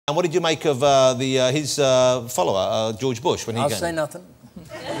And what did you make of his follower, George Bush, when he came? I'll say nothing.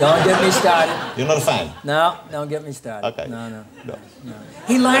 Don't get me started. You're not a fan? No, don't get me started. Okay. No.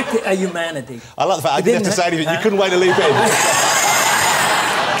 He lacked a humanity. I like the fact I didn't have to say anything. You couldn't wait to leave in.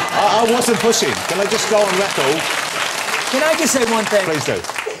 I wasn't pushing. Can I just go on record? Can I just say one thing? Please do.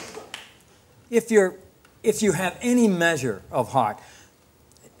 If you have any measure of heart,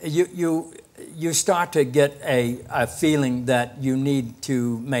 you start to get a feeling that you need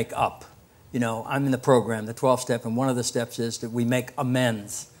to make up. You know, I'm in the program, the 12-step, and one of the steps is that we make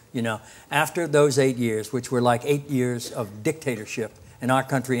amends. You know, after those 8 years, which were like 8 years of dictatorship in our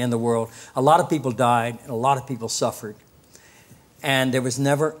country and the world, a lot of people died and a lot of people suffered. And there was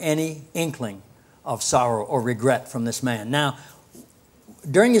never any inkling of sorrow or regret from this man. Now,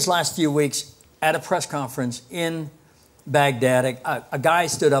 during his last few weeks at a press conference in Baghdad, a guy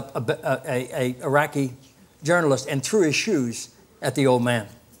stood up, a Iraqi journalist, and threw his shoes at the old man.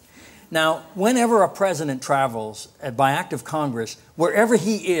 Now, whenever a president travels by act of Congress, wherever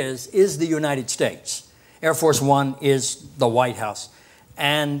he is the United States. Air Force One is the White House.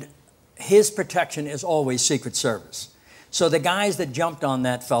 And his protection is always Secret Service. So the guys that jumped on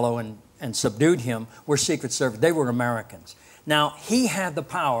that fellow and subdued him were Secret Service. They were Americans. Now, he had the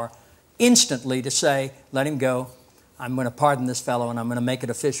power instantly to say, let him go. I'm going to pardon this fellow, and I'm going to make it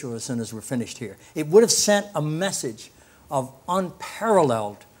official as soon as we're finished here. It would have sent a message of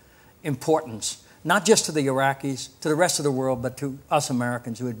unparalleled importance, not just to the Iraqis, to the rest of the world, but to us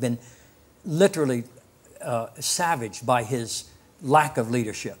Americans who had been literally savaged by his lack of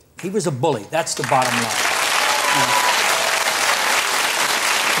leadership. He was a bully. That's the bottom line.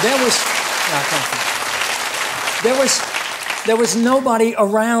 There was nobody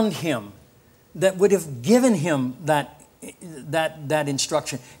around him that would have given him that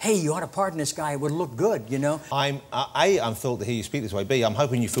instruction. Hey, you ought to pardon this guy. It would look good, you know. I'm thrilled to hear you speak this way. B, I'm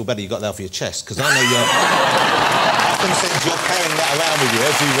hoping you feel better you got that off your chest, because I know you're... I can sense you're carrying that around with you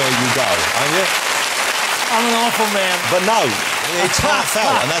everywhere you go, aren't you? I'm an awful man. But no, it's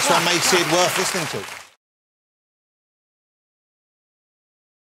heartfelt, and that's what makes it worth listening to.